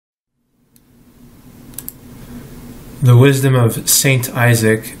The wisdom of Saint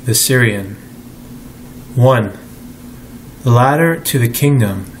Isaac the Syrian. 1. The ladder to the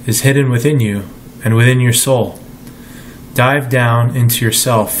kingdom is hidden within you and within your soul. Dive down into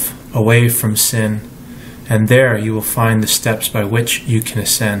yourself, away from sin, and there you will find the steps by which you can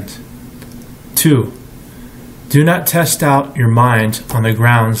ascend. 2. Do not test out your mind on the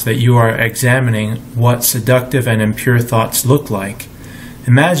grounds that you are examining what seductive and impure thoughts look like,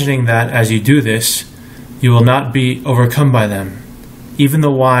 imagining that as you do this, you will not be overcome by them. Even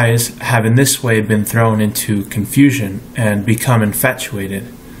the wise have in this way been thrown into confusion and become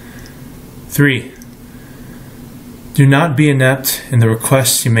infatuated. 3. Do not be inept in the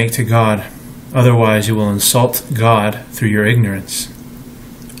requests you make to God, otherwise you will insult God through your ignorance.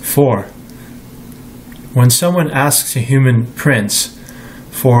 4. When someone asks a human prince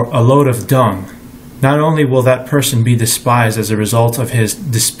for a load of dung, not only will that person be despised as a result of his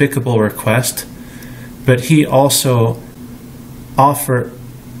despicable request, but he has also offered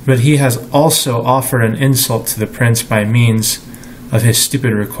an insult to the prince by means of his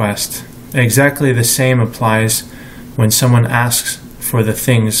stupid request. Exactly the same applies when someone asks for the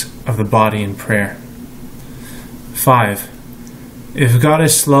things of the body in prayer. 5. If God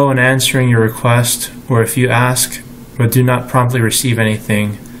is slow in answering your request, or if you ask but do not promptly receive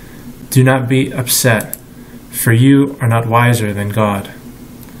anything, do not be upset, for you are not wiser than God.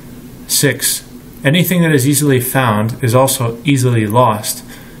 6. Anything that is easily found is also easily lost,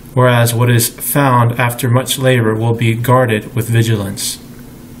 whereas what is found after much labor will be guarded with vigilance.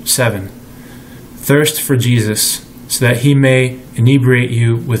 7. Thirst for Jesus, so that he may inebriate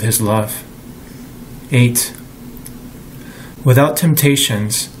you with his love. 8. Without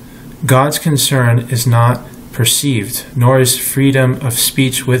temptations, God's concern is not perceived, nor is freedom of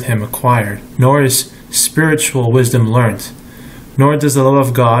speech with him acquired, nor is spiritual wisdom learnt, nor does the love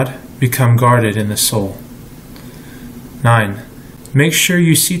of God become guarded in the soul. 9. Make sure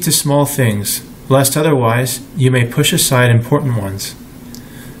you see to small things, lest otherwise you may push aside important ones.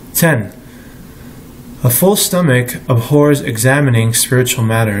 10. A full stomach abhors examining spiritual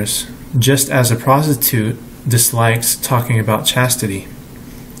matters, just as a prostitute dislikes talking about chastity.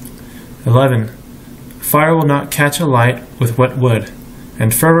 11. Fire will not catch a light with wet wood,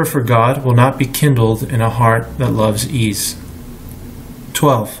 and fervor for God will not be kindled in a heart that loves ease.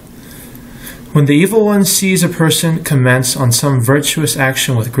 12. When the evil one sees a person commence on some virtuous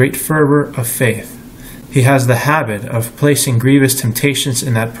action with great fervor of faith, he has the habit of placing grievous temptations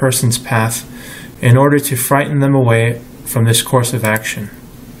in that person's path in order to frighten them away from this course of action.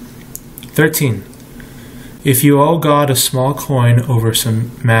 13. If you owe God a small coin over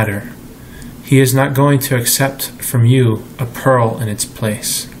some matter, he is not going to accept from you a pearl in its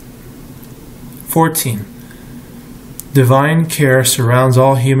place. 14. Divine care surrounds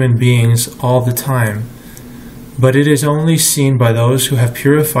all human beings all the time, but it is only seen by those who have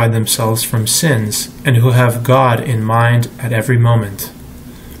purified themselves from sins and who have God in mind at every moment.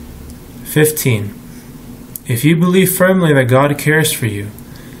 15. If you believe firmly that God cares for you,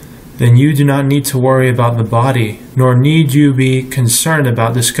 then you do not need to worry about the body, nor need you be concerned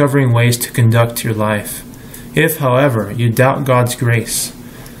about discovering ways to conduct your life. If, however, you doubt God's grace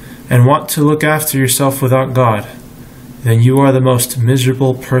and want to look after yourself without God, then you are the most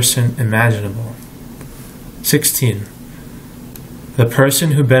miserable person imaginable. 16. The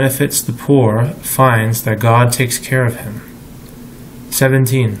person who benefits the poor finds that God takes care of him.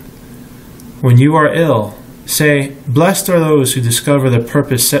 17. When you are ill, say, "Blessed are those who discover the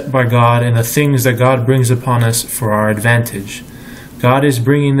purpose set by God and the things that God brings upon us for our advantage. God is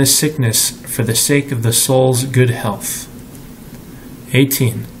bringing this sickness for the sake of the soul's good health."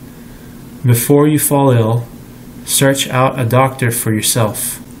 18. Before you fall ill, search out a doctor for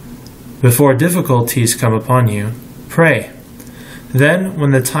yourself. Before difficulties come upon you, pray. Then,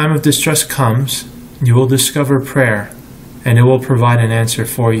 when the time of distress comes, you will discover prayer, and it will provide an answer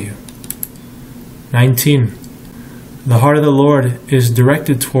for you. 19. The heart of the Lord is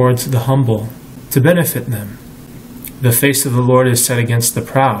directed towards the humble, to benefit them. The face of the Lord is set against the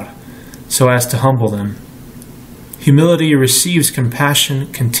proud, so as to humble them. Humility receives compassion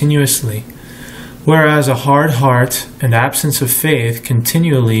continuously, whereas a hard heart and absence of faith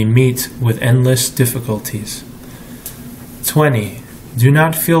continually meet with endless difficulties. 20. Do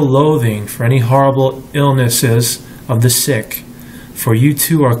not feel loathing for any horrible illnesses of the sick, for you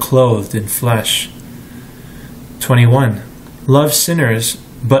too are clothed in flesh. 21. Love sinners,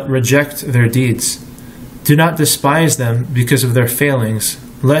 but reject their deeds. Do not despise them because of their failings,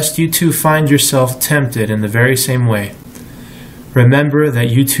 lest you too find yourself tempted in the very same way. Remember that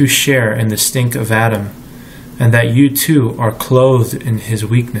you too share in the stink of Adam, and that you too are clothed in his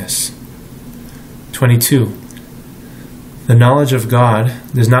weakness. 22. The knowledge of God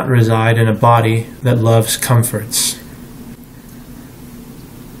does not reside in a body that loves comforts.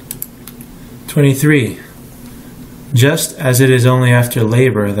 23. Just as it is only after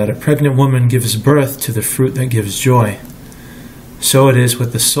labor that a pregnant woman gives birth to the fruit that gives joy, so it is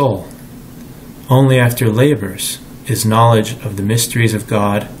with the soul. Only after labors is knowledge of the mysteries of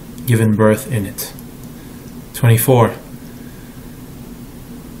God given birth in it. 24.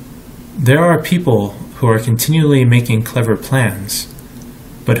 There are people who are continually making clever plans,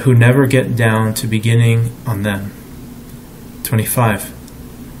 but who never get down to beginning on them. 25.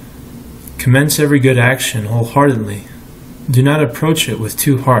 Commence every good action wholeheartedly. Do not approach it with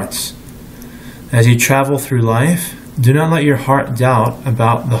two hearts. As you travel through life, do not let your heart doubt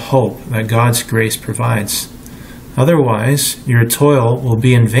about the hope that God's grace provides. Otherwise, your toil will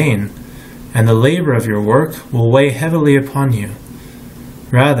be in vain, and the labor of your work will weigh heavily upon you.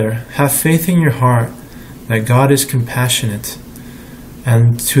 Rather, have faith in your heart that God is compassionate,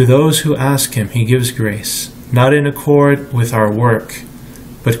 and to those who ask Him He gives grace, not in accord with our work,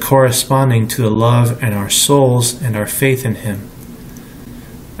 but corresponding to the love in our souls and our faith in Him.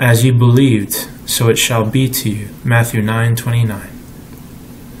 As you believed, so it shall be to you. Matthew 9:29.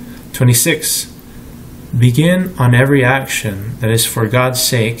 26. Begin on every action that is for God's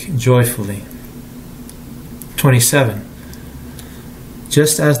sake joyfully. 27.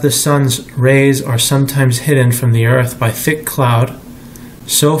 Just as the sun's rays are sometimes hidden from the earth by thick cloud,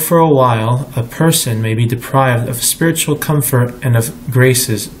 so for a while a person may be deprived of spiritual comfort and of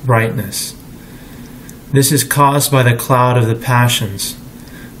grace's brightness. This is caused by the cloud of the passions.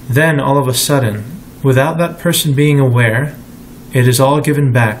 Then, all of a sudden, without that person being aware, it is all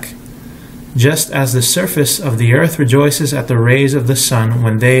given back. Just as the surface of the earth rejoices at the rays of the sun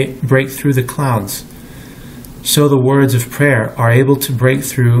when they break through the clouds, so the words of prayer are able to break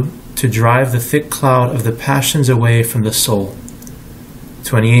through to drive the thick cloud of the passions away from the soul.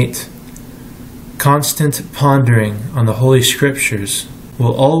 28. Constant pondering on the Holy Scriptures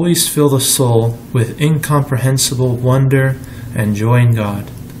will always fill the soul with incomprehensible wonder and joy in God.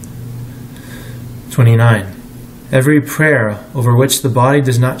 29. Every prayer over which the body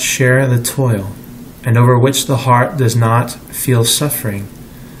does not share the toil, and over which the heart does not feel suffering,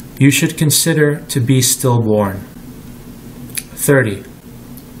 you should consider to be stillborn. 30.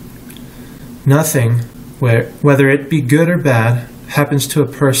 Nothing, whether it be good or bad, happens to a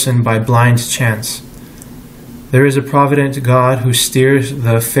person by blind chance. There is a provident God who steers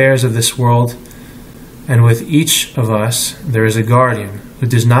the affairs of this world, and with each of us there is a guardian who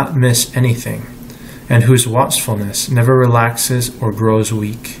does not miss anything, and whose watchfulness never relaxes or grows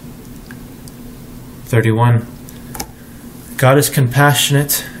weak. 31. God is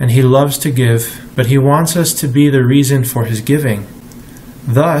compassionate, and He loves to give, but He wants us to be the reason for His giving.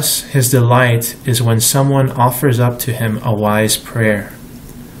 Thus, His delight is when someone offers up to Him a wise prayer.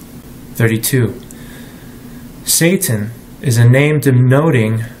 32. Satan is a name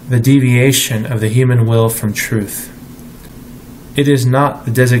denoting the deviation of the human will from truth. It is not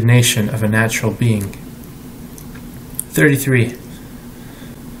the designation of a natural being. 33.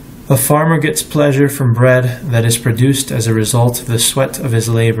 A farmer gets pleasure from bread that is produced as a result of the sweat of his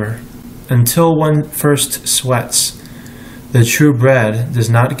labor. Until one first sweats, the true bread does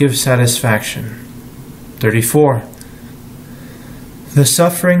not give satisfaction. 34. The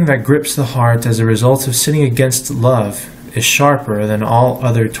suffering that grips the heart as a result of sinning against love is sharper than all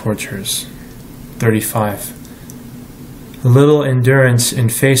other tortures. 35. Little endurance in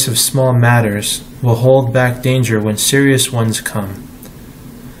face of small matters will hold back danger when serious ones come.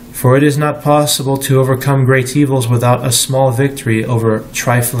 For it is not possible to overcome great evils without a small victory over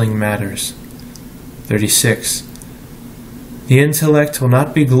trifling matters. 36. The intellect will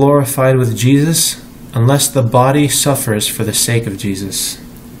not be glorified with Jesus unless the body suffers for the sake of Jesus.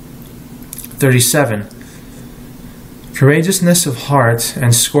 37. Courageousness of heart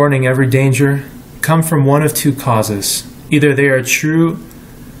and scorning every danger come from one of two causes. Either they are due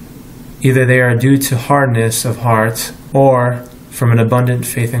to hardness of heart, or from an abundant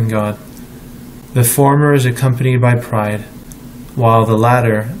faith in God. The former is accompanied by pride, while the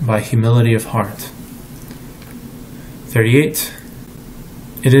latter by humility of heart. 38.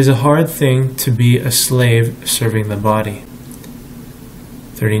 It is a hard thing to be a slave serving the body.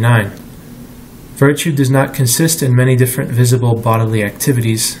 39. Virtue does not consist in many different visible bodily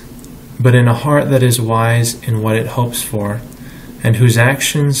activities, but in a heart that is wise in what it hopes for, and whose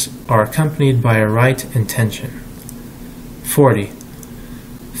actions are accompanied by a right intention. 40.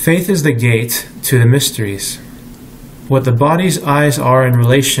 Faith is the gate to the mysteries. What the body's eyes are in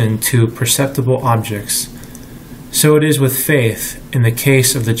relation to perceptible objects, so it is with faith in the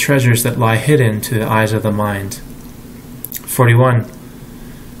case of the treasures that lie hidden to the eyes of the mind. 41.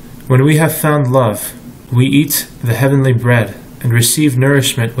 When we have found love, we eat the heavenly bread and receive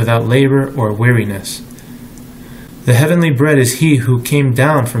nourishment without labor or weariness. The heavenly bread is he who came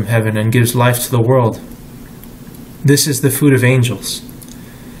down from heaven and gives life to the world. This is the food of angels.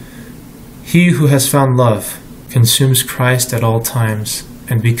 He who has found love consumes Christ at all times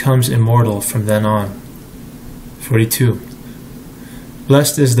and becomes immortal from then on. 42.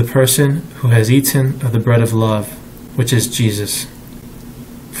 Blessed is the person who has eaten of the bread of love, which is Jesus.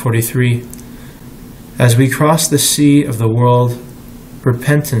 43. As we cross the sea of the world,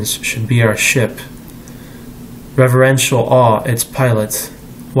 repentance should be our ship, reverential awe its pilot,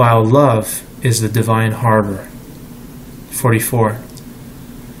 while love is the divine harbor. 44.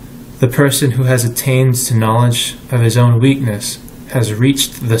 The person who has attained to knowledge of his own weakness has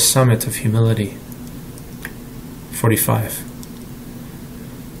reached the summit of humility. 45.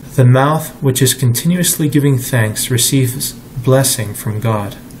 The mouth which is continuously giving thanks receives blessing from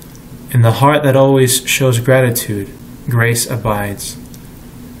God. In the heart that always shows gratitude, grace abides.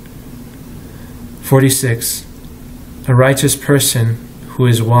 46. A righteous person who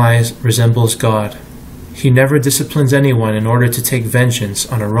is wise resembles God. He never disciplines anyone in order to take vengeance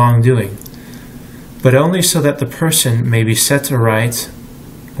on a wrongdoing, but only so that the person may be set aright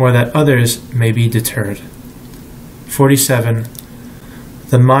or that others may be deterred. 47.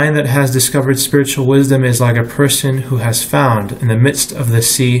 The mind that has discovered spiritual wisdom is like a person who has found in the midst of the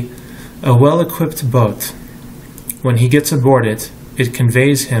sea a well-equipped boat. When he gets aboard it, it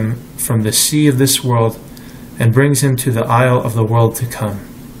conveys him from the sea of this world and brings him to the isle of the world to come.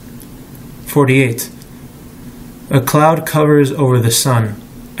 48. A cloud covers over the sun,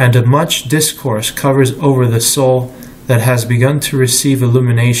 and a much discourse covers over the soul that has begun to receive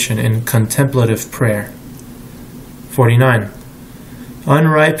illumination in contemplative prayer. 49.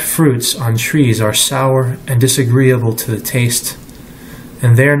 Unripe fruits on trees are sour and disagreeable to the taste,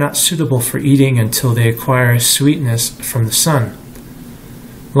 and they are not suitable for eating until they acquire sweetness from the sun.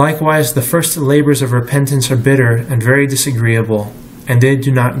 Likewise, the first labors of repentance are bitter and very disagreeable, and they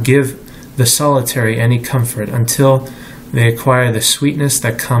do not give the solitary any comfort until they acquire the sweetness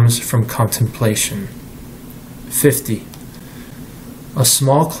that comes from contemplation. 50. A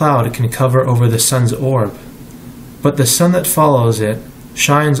small cloud can cover over the sun's orb, but the sun that follows it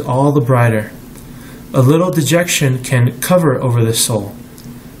shines all the brighter. A little dejection can cover over the soul,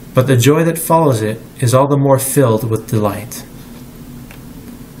 but the joy that follows it is all the more filled with delight.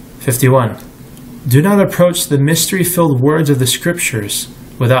 51. Do not approach the mystery-filled words of the Scriptures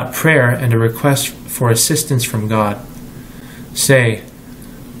without prayer and a request for assistance from God. Say,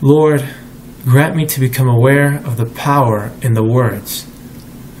 Lord, grant me to become aware of the power in the words.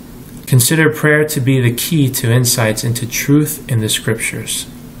 Consider prayer to be the key to insights into truth in the Scriptures.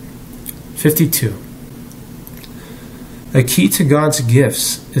 52. A key to God's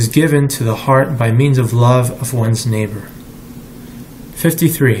gifts is given to the heart by means of love of one's neighbor.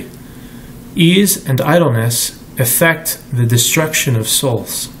 53. Ease and idleness effect the destruction of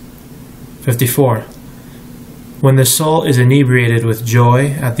souls. 54. When the soul is inebriated with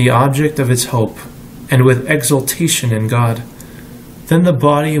joy at the object of its hope and with exultation in God, then the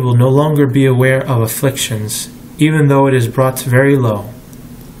body will no longer be aware of afflictions, even though it is brought very low.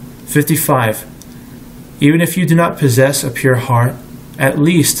 55. Even if you do not possess a pure heart, at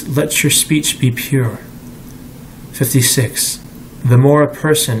least let your speech be pure. 56. The more a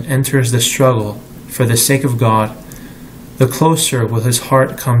person enters the struggle for the sake of God, the closer will his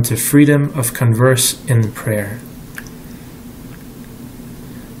heart come to freedom of converse in prayer.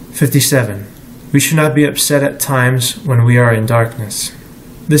 57. We should not be upset at times when we are in darkness.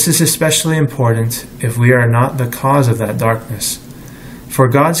 This is especially important if we are not the cause of that darkness, for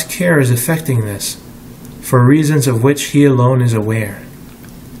God's care is effecting this, for reasons of which He alone is aware.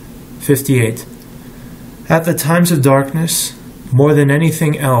 58. At the times of darkness, more than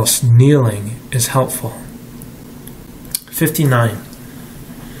anything else, kneeling is helpful. 59.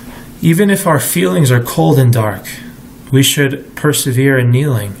 Even if our feelings are cold and dark, we should persevere in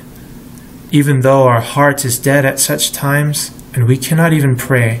kneeling. Even though our heart is dead at such times, and we cannot even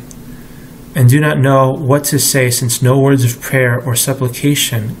pray, and do not know what to say since no words of prayer or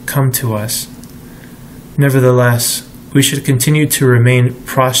supplication come to us, nevertheless, we should continue to remain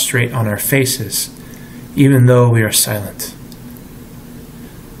prostrate on our faces, even though we are silent.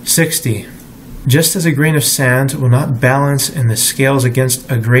 60. Just as a grain of sand will not balance in the scales against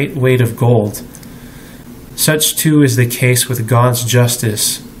a great weight of gold, such too is the case with God's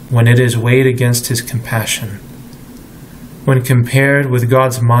justice when it is weighed against His compassion. When compared with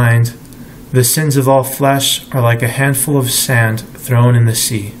God's mind, the sins of all flesh are like a handful of sand thrown in the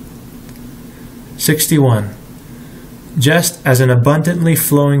sea. 61. Just as an abundantly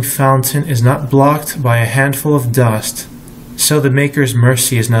flowing fountain is not blocked by a handful of dust, so the Maker's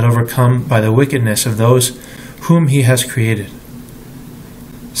mercy is not overcome by the wickedness of those whom he has created.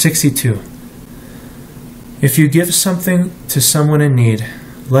 62. If you give something to someone in need,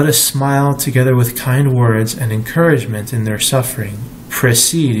 let us smile together with kind words and encouragement in their suffering.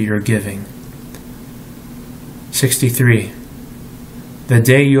 Precede your giving. 63. The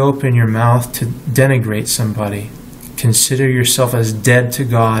day you open your mouth to denigrate somebody, consider yourself as dead to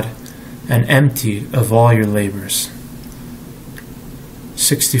God and emptied of all your labors.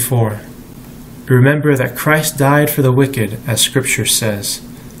 64. Remember that Christ died for the wicked, as Scripture says,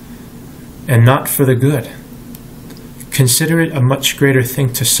 and not for the good. Consider it a much greater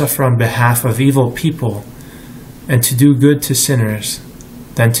thing to suffer on behalf of evil people and to do good to sinners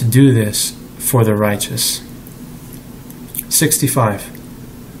than to do this for the righteous. 65.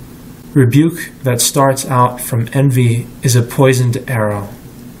 Rebuke that starts out from envy is a poisoned arrow.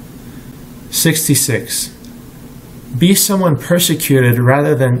 66. Be someone persecuted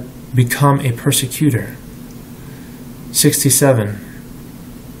rather than become a persecutor. 67.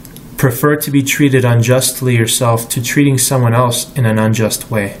 Prefer to be treated unjustly yourself to treating someone else in an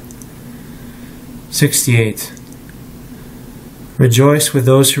unjust way. 68. Rejoice with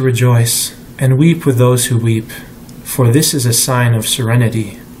those who rejoice, and weep with those who weep, for this is a sign of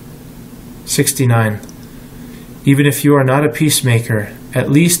serenity. 69. Even if you are not a peacemaker, at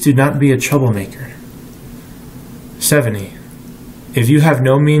least do not be a troublemaker. 70. If you have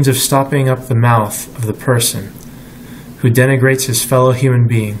no means of stopping up the mouth of the person who denigrates his fellow human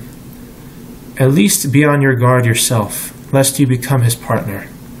being, at least be on your guard yourself, lest you become his partner.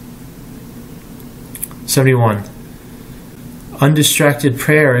 71. Undistracted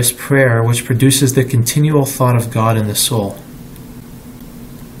prayer is prayer which produces the continual thought of God in the soul.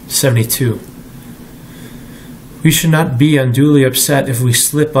 72. We should not be unduly upset if we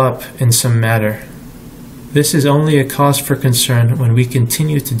slip up in some matter. This is only a cause for concern when we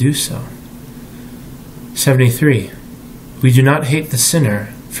continue to do so. 73. We do not hate the sinner,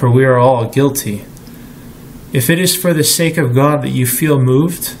 for we are all guilty. If it is for the sake of God that you feel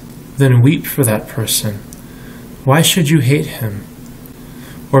moved, then weep for that person. Why should you hate him?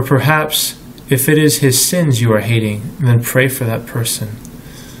 Or perhaps, if it is his sins you are hating, then pray for that person,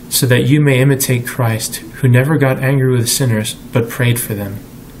 so that you may imitate Christ, who never got angry with sinners, but prayed for them.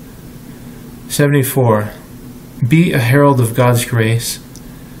 74. Be a herald of God's grace,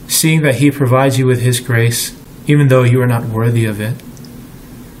 seeing that he provides you with his grace, even though you are not worthy of it.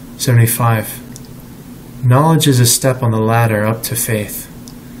 75. Knowledge is a step on the ladder up to faith.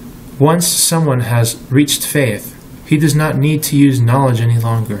 Once someone has reached faith, he does not need to use knowledge any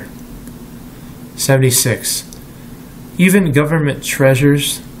longer. 76. Even government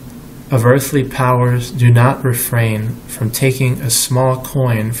treasures of earthly powers do not refrain from taking a small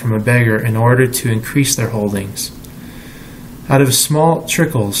coin from a beggar in order to increase their holdings. Out of small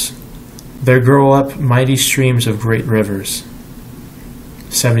trickles there grow up mighty streams of great rivers.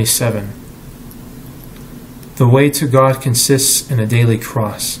 77. The way to God consists in a daily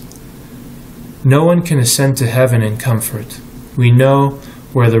cross. No one can ascend to heaven in comfort. We know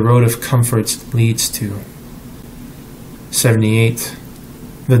where the road of comfort leads to. 78.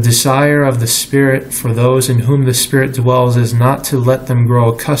 The desire of the Spirit for those in whom the Spirit dwells is not to let them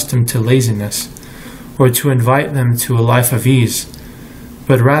grow accustomed to laziness, or to invite them to a life of ease,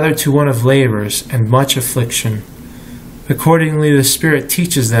 but rather to one of labors and much affliction. Accordingly, the Spirit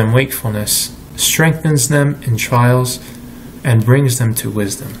teaches them wakefulness, strengthens them in trials, and brings them to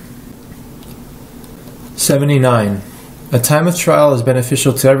wisdom. 79. A time of trial is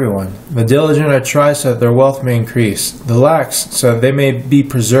beneficial to everyone. The diligent are tried so that their wealth may increase, the lax so that they may be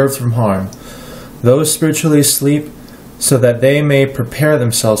preserved from harm, those spiritually asleep so that they may prepare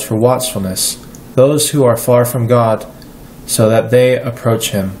themselves for watchfulness, those who are far from God so that they approach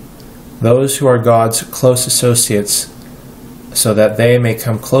him, those who are God's close associates so that they may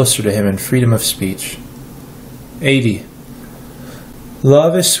come closer to him in freedom of speech. 80.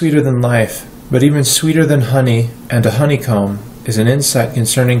 Love is sweeter than life, but even sweeter than honey and a honeycomb is an insight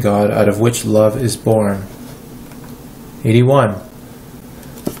concerning God out of which love is born. 81.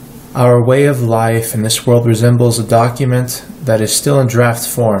 Our way of life in this world resembles a document that is still in draft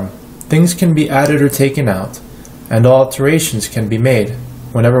form. Things can be added or taken out, and alterations can be made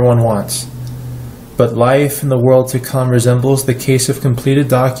whenever one wants. But life in the world to come resembles the case of completed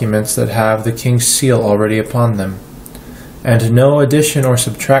documents that have the King's seal already upon them, and no addition or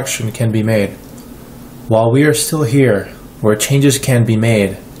subtraction can be made. While we are still here, where changes can be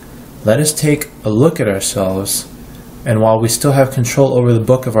made, let us take a look at ourselves, and while we still have control over the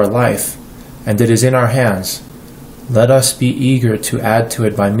book of our life, and it is in our hands, Let us be eager to add to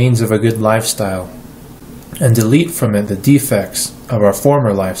it by means of a good lifestyle, and delete from it the defects of our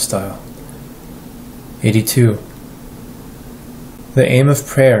former lifestyle. 82. The aim of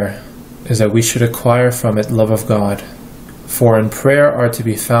prayer is that we should acquire from it love of God, for in prayer are to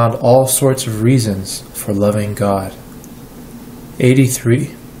be found all sorts of reasons for loving God.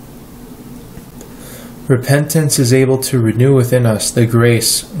 83. Repentance is able to renew within us the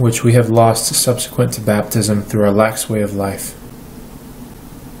grace which we have lost subsequent to baptism through our lax way of life.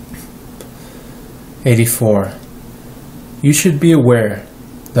 84. You should be aware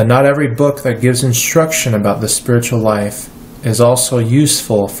that not every book that gives instruction about the spiritual life is also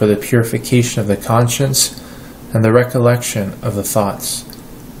useful for the purification of the conscience and the recollection of the thoughts.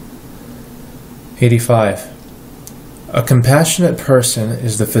 85. A compassionate person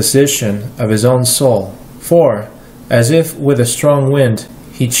is the physician of his own soul, for, as if with a strong wind,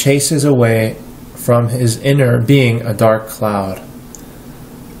 he chases away from his inner being a dark cloud.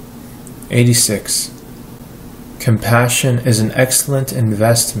 86. Compassion is an excellent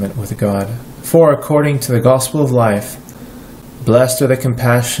investment with God, for according to the gospel of life, blessed are the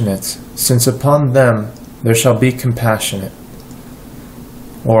compassionate, since upon them there shall be compassionate.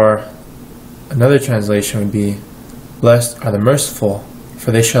 Or, another translation would be, blessed are the merciful,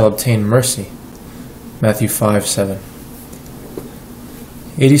 for they shall obtain mercy. Matthew 5:7.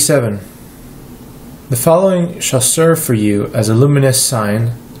 87. The following shall serve for you as a luminous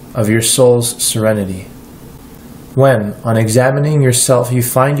sign of your soul's serenity. When, on examining yourself, you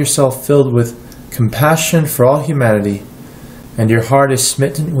find yourself filled with compassion for all humanity, and your heart is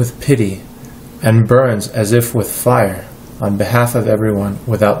smitten with pity, and burns as if with fire, on behalf of everyone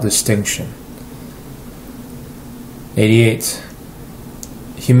without distinction. 88.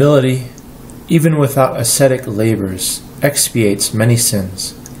 Humility, even without ascetic labors, expiates many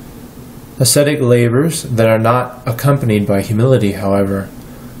sins. Ascetic labors that are not accompanied by humility, however,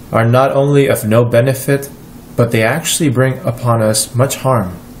 are not only of no benefit, but they actually bring upon us much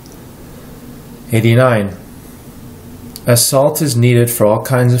harm. 89. As salt is needed for all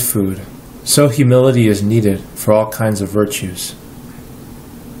kinds of food, so humility is needed for all kinds of virtues.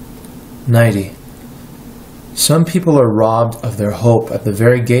 90. Some people are robbed of their hope at the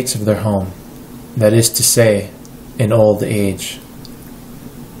very gates of their home, that is to say, in old age.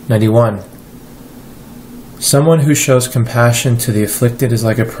 91. Someone who shows compassion to the afflicted is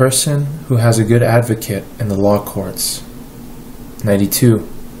like a person who has a good advocate in the law courts. 92.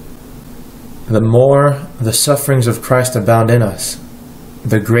 The more the sufferings of Christ abound in us,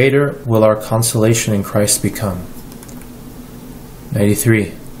 the greater will our consolation in Christ become.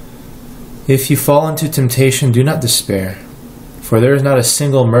 93. If you fall into temptation, do not despair, for there is not a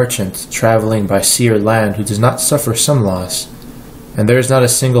single merchant traveling by sea or land who does not suffer some loss, and there is not a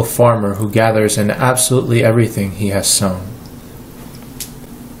single farmer who gathers in absolutely everything he has sown.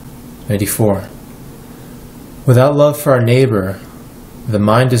 94. Without love for our neighbor, the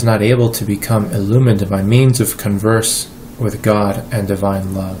mind is not able to become illumined by means of converse with God and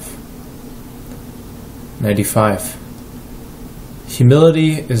divine love. 95.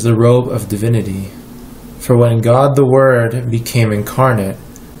 Humility is the robe of divinity, for when God the Word became incarnate,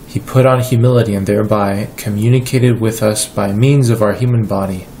 He put on humility and thereby communicated with us by means of our human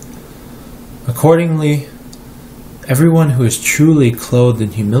body. Accordingly, everyone who is truly clothed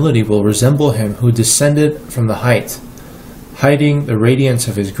in humility will resemble Him who descended from the height, hiding the radiance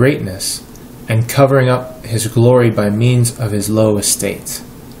of His greatness and covering up His glory by means of His low estate.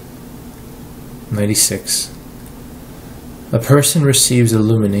 96. A person receives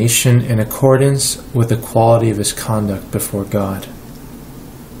illumination in accordance with the quality of his conduct before God.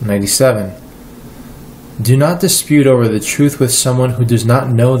 97. Do not dispute over the truth with someone who does not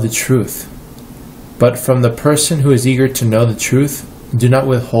know the truth, but from the person who is eager to know the truth, do not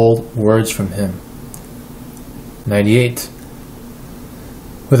withhold words from him. 98.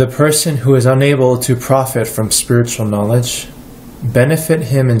 With a person who is unable to profit from spiritual knowledge, benefit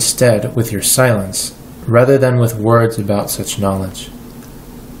him instead with your silence, rather than with words about such knowledge.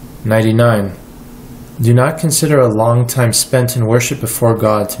 99. Do not consider a long time spent in worship before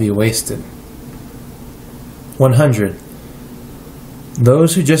God to be wasted. 100.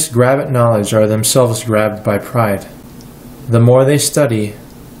 Those who just grab at knowledge are themselves grabbed by pride. The more they study,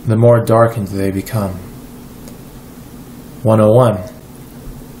 the more darkened they become. 101.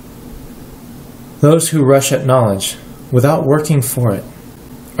 Those who rush at knowledge, without working for it,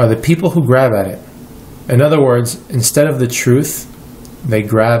 are the people who grab at it. In other words, instead of the truth, they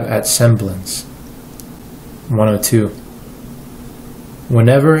grab at semblance. 102.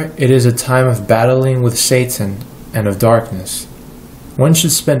 Whenever it is a time of battling with Satan and of darkness, one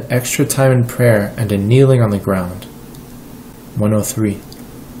should spend extra time in prayer and in kneeling on the ground. 103.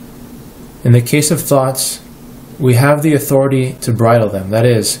 In the case of thoughts, we have the authority to bridle them, that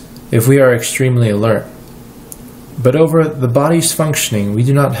is, if we are extremely alert. But over the body's functioning, we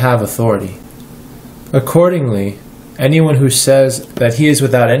do not have authority. Accordingly, anyone who says that he is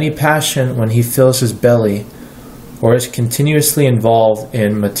without any passion when he fills his belly, or is continuously involved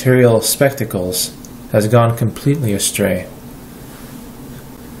in material spectacles, has gone completely astray.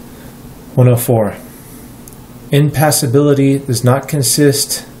 104. Impassibility does not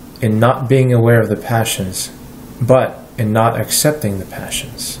consist in not being aware of the passions, but in not accepting the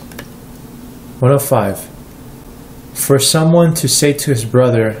passions. 105. For someone to say to his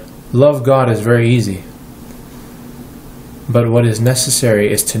brother, "Love God," is very easy, but what is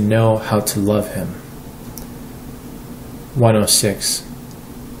necessary is to know how to love him. 106.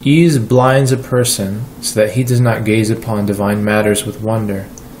 Ease blinds a person so that he does not gaze upon divine matters with wonder.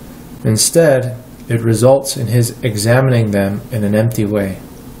 Instead, it results in his examining them in an empty way.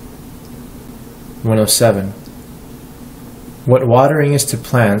 107. What watering is to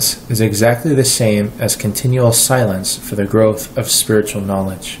plants is exactly the same as continual silence for the growth of spiritual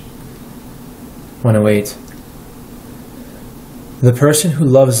knowledge. 108. The person who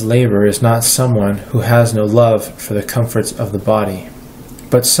loves labor is not someone who has no love for the comforts of the body,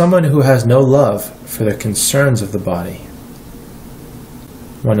 but someone who has no love for the concerns of the body.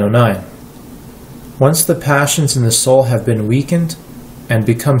 109. Once the passions in the soul have been weakened and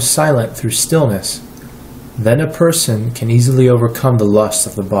become silent through stillness, then a person can easily overcome the lust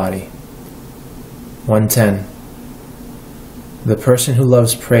of the body. 110. The person who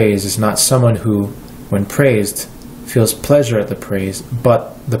loves praise is not someone who, when praised, feels pleasure at the praise,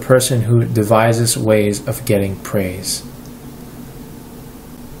 but the person who devises ways of getting praise.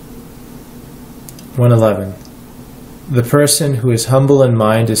 111. The person who is humble in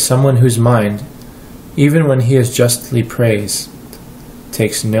mind is someone whose mind, even when he is justly praised,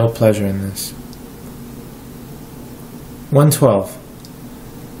 takes no pleasure in this. 112.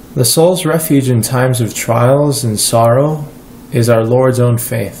 The soul's refuge in times of trials and sorrow is our Lord's own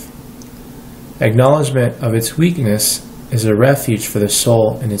faith. Acknowledgement of its weakness is a refuge for the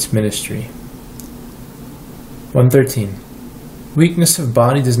soul in its ministry. 113. Weakness of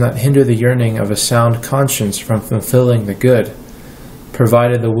body does not hinder the yearning of a sound conscience from fulfilling the good,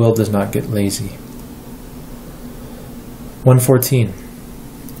 provided the will does not get lazy. 114.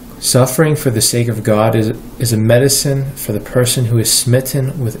 Suffering for the sake of God is a medicine for the person who is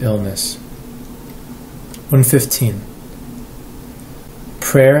smitten with illness. 115.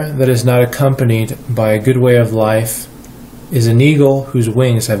 Prayer that is not accompanied by a good way of life is an eagle whose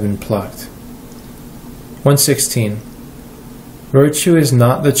wings have been plucked. 116. Virtue is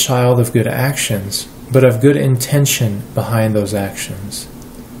not the child of good actions, but of good intention behind those actions.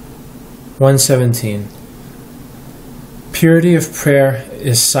 117. Purity of prayer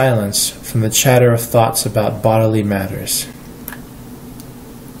is silence from the chatter of thoughts about bodily matters.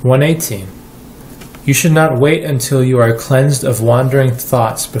 118. You should not wait until you are cleansed of wandering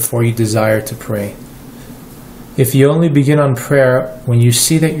thoughts before you desire to pray. If you only begin on prayer when you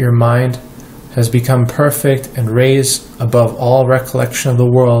see that your mind has become perfect and raised above all recollection of the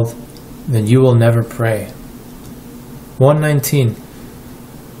world, then you will never pray. 119.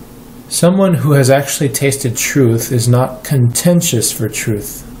 Someone who has actually tasted truth is not contentious for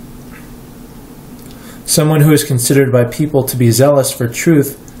truth. Someone who is considered by people to be zealous for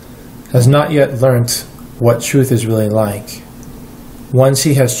truth has not yet learnt what truth is really like. Once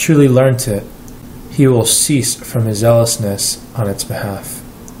he has truly learnt it, he will cease from his zealousness on its behalf.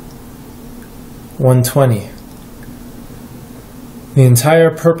 120. The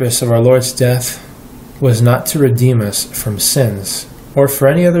entire purpose of our Lord's death was not to redeem us from sins, or for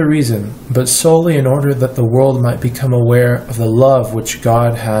any other reason, but solely in order that the world might become aware of the love which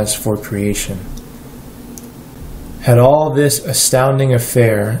God has for creation. Had all this astounding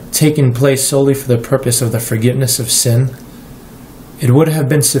affair taken place solely for the purpose of the forgiveness of sin, it would have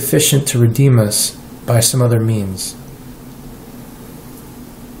been sufficient to redeem us by some other means.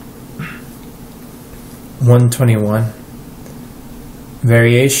 121.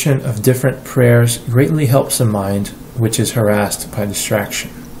 Variation of different prayers greatly helps a mind which is harassed by distraction.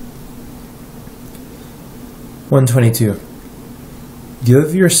 122.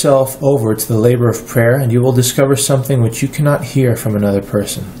 Give yourself over to the labor of prayer, and you will discover something which you cannot hear from another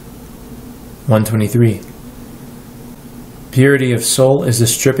person. 123. Purity of soul is the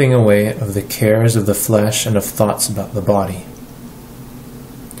stripping away of the cares of the flesh and of thoughts about the body.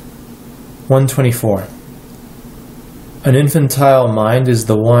 124. An infantile mind is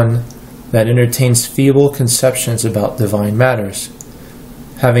the one that entertains feeble conceptions about divine matters,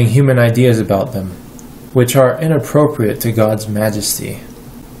 having human ideas about them, which are inappropriate to God's majesty.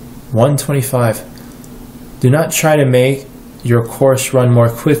 125. Do not try to make your course run more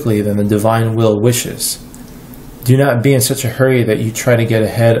quickly than the divine will wishes. Do not be in such a hurry that you try to get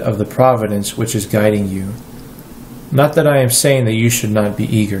ahead of the providence which is guiding you. Not that I am saying that you should not be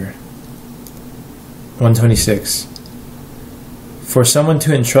eager. 126. For someone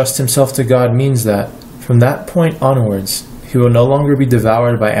to entrust himself to God means that, from that point onwards, he will no longer be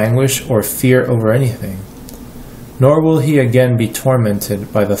devoured by anguish or fear over anything, nor will he again be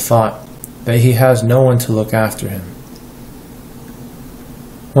tormented by the thought that he has no one to look after him.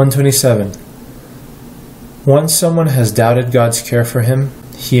 127. Once someone has doubted God's care for him,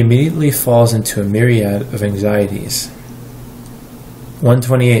 he immediately falls into a myriad of anxieties.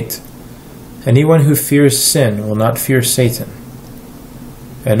 128. Anyone who fears sin will not fear Satan,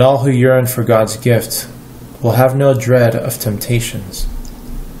 and all who yearn for God's gift will have no dread of temptations.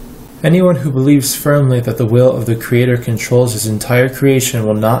 Anyone who believes firmly that the will of the Creator controls his entire creation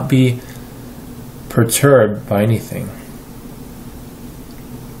will not be perturbed by anything.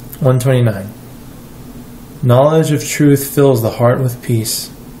 129. Knowledge of truth fills the heart with peace,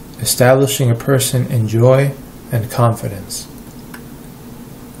 establishing a person in joy and confidence.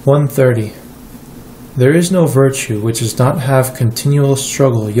 130. There is no virtue which does not have continual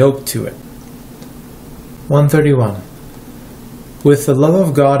struggle yoked to it. 131. With the love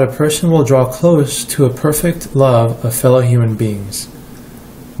of God, a person will draw close to a perfect love of fellow human beings.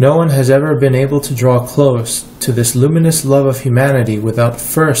 No one has ever been able to draw close to this luminous love of humanity without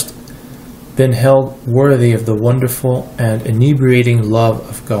first been held worthy of the wonderful and inebriating love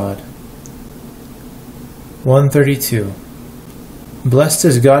of God. 132. Blessed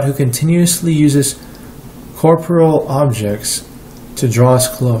is God who continuously uses corporeal objects to draw us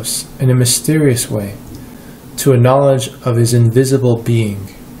close, in a mysterious way, to a knowledge of his invisible being.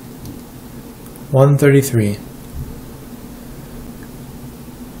 133.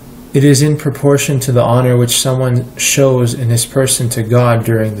 It is in proportion to the honor which someone shows in his person to God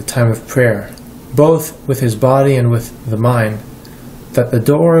during the time of prayer, both with his body and with the mind, that the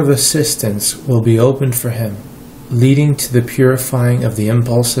door of assistance will be opened for him, leading to the purifying of the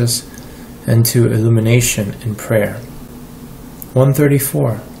impulses and to illumination in prayer.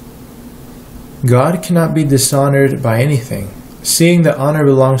 134. God cannot be dishonored by anything, seeing that honor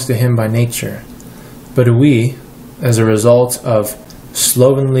belongs to him by nature, but we, as a result of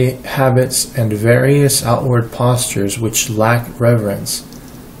slovenly habits and various outward postures which lack reverence,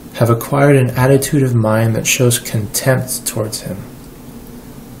 have acquired an attitude of mind that shows contempt towards him.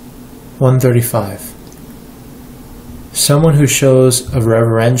 135. Someone who shows a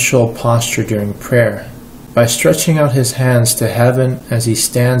reverential posture during prayer, by stretching out his hands to heaven as he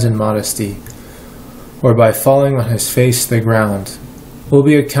stands in modesty, or by falling on his face to the ground, will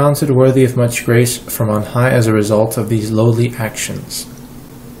be accounted worthy of much grace from on high as a result of these lowly actions.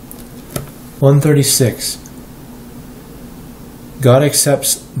 136. God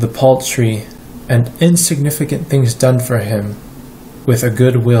accepts the paltry and insignificant things done for him with a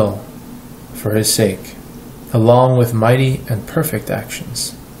good will for his sake, along with mighty and perfect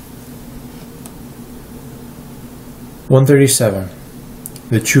actions. 137.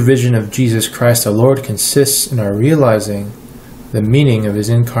 The true vision of Jesus Christ our Lord consists in our realizing the meaning of his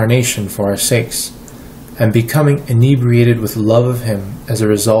incarnation for our sakes, and becoming inebriated with love of him as a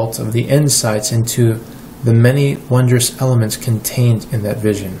result of the insights into the many wondrous elements contained in that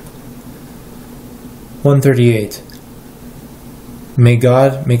vision. 138. May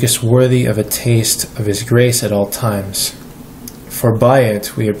God make us worthy of a taste of his grace at all times, for by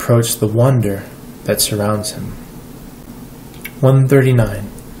it we approach the wonder that surrounds him. 139.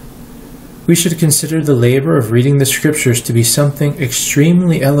 We should consider the labor of reading the Scriptures to be something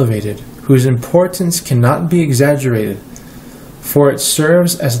extremely elevated, whose importance cannot be exaggerated, for it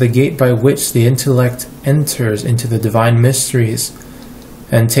serves as the gate by which the intellect enters into the divine mysteries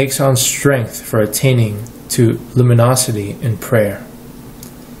and takes on strength for attaining to luminosity in prayer.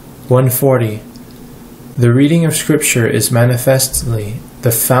 140. The reading of Scripture is manifestly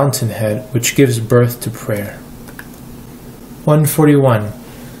the fountainhead which gives birth to prayer. 141.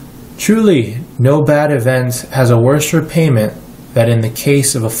 Truly, no bad event has a worse repayment than in the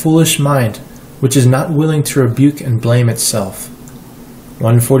case of a foolish mind which is not willing to rebuke and blame itself.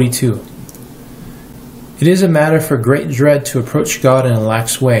 142. It is a matter for great dread to approach God in a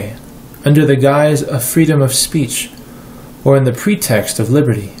lax way, under the guise of freedom of speech, or in the pretext of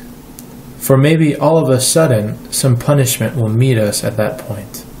liberty, for maybe all of a sudden some punishment will meet us at that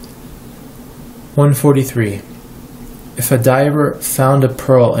point. 143. If a diver found a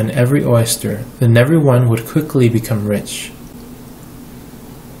pearl in every oyster, then everyone would quickly become rich.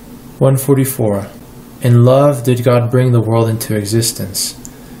 144. In love did God bring the world into existence.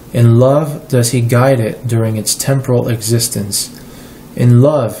 In love does He guide it during its temporal existence. In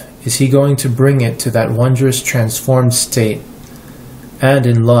love is He going to bring it to that wondrous transformed state. And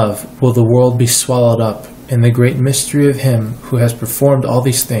in love will the world be swallowed up in the great mystery of Him who has performed all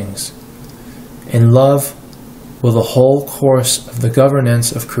these things. In love will the whole course of the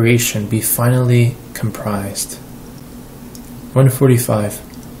governance of creation be finally comprised. 145.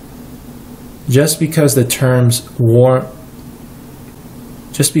 Just because the terms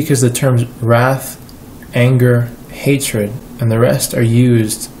wrath, anger, hatred, and the rest are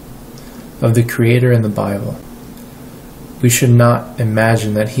used of the Creator in the Bible, we should not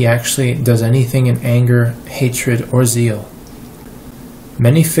imagine that He actually does anything in anger, hatred, or zeal.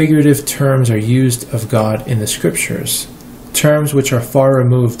 Many figurative terms are used of God in the Scriptures, terms which are far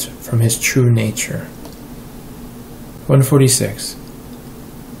removed from His true nature. 146.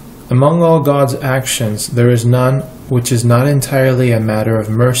 Among all God's actions, there is none which is not entirely a matter of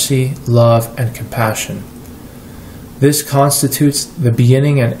mercy, love, and compassion. This constitutes the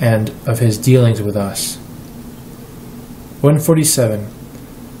beginning and end of His dealings with us. 147.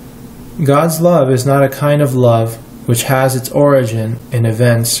 God's love is not a kind of love which has its origin in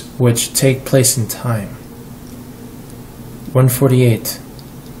events which take place in time. 148.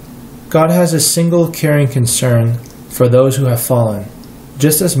 God has a single caring concern for those who have fallen,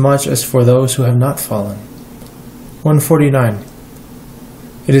 just as much as for those who have not fallen. 149.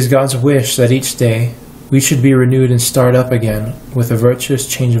 It is God's wish that each day we should be renewed and start up again with a virtuous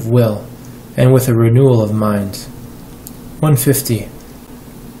change of will and with a renewal of mind. 150.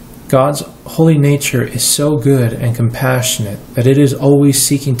 God's holy nature is so good and compassionate that it is always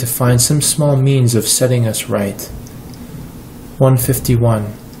seeking to find some small means of setting us right.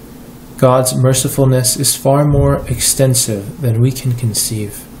 151. God's mercifulness is far more extensive than we can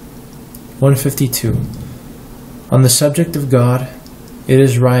conceive. 152. On the subject of God, it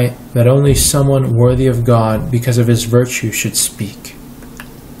is right that only someone worthy of God because of his virtue should speak.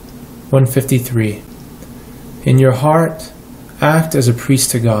 153. In your heart, act as a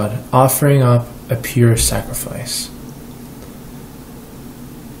priest to God, offering up a pure sacrifice.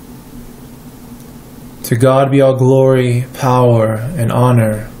 To God be all glory, power, and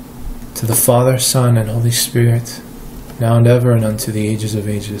honor, to the Father, Son, and Holy Spirit, now and ever and unto the ages of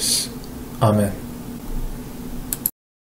ages. Amen.